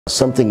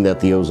Something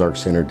that the Ozark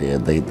Center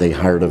did, they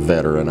hired a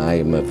veteran. I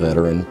am a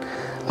veteran,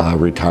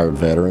 retired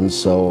veteran,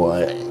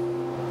 so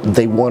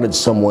they wanted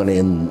someone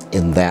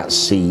in that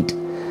seat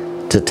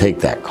to take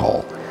that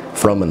call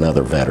from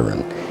another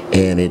veteran.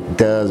 And it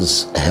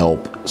does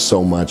help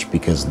so much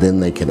because then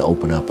they can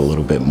open up a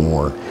little bit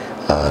more.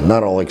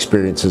 Not all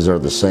experiences are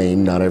the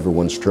same, not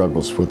everyone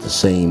struggles with the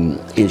same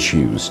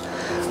issues,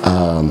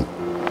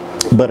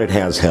 but it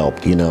has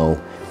helped, you know,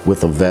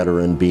 with a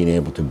veteran being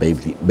able to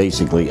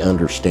basically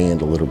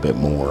understand a little bit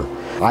more.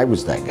 I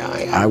was that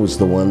guy. I was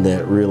the one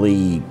that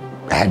really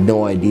had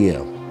no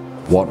idea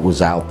what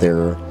was out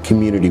there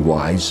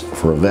community-wise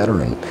for a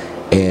veteran.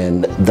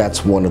 And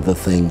that's one of the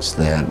things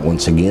that,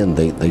 once again,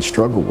 they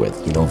struggle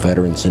with. You know,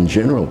 veterans in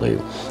general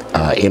do.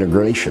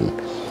 Integration.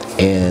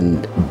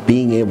 And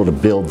being able to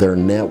build their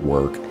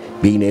network,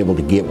 being able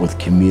to get with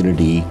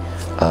community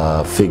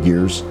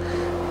figures,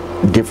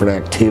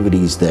 different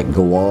activities that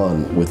go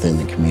on within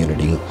the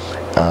community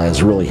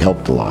has really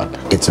helped a lot.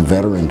 It's a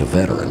veteran to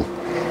veteran,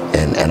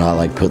 and I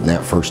like putting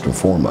that first and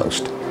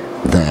foremost,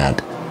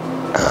 that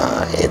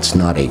it's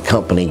not a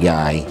company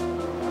guy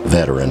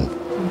veteran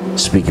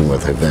speaking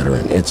with a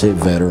veteran. It's a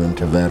veteran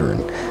to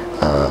veteran.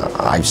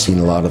 I've seen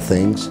a lot of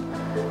things,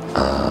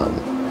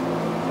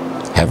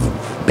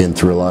 have been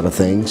through a lot of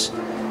things,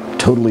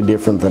 totally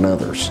different than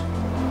others.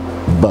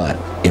 But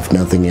if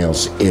nothing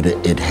else,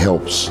 it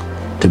helps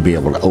to be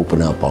able to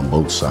open up on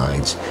both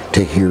sides,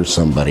 to hear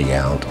somebody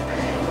out,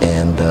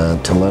 and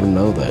to let them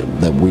know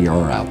that we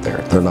are out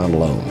there. They're not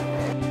alone.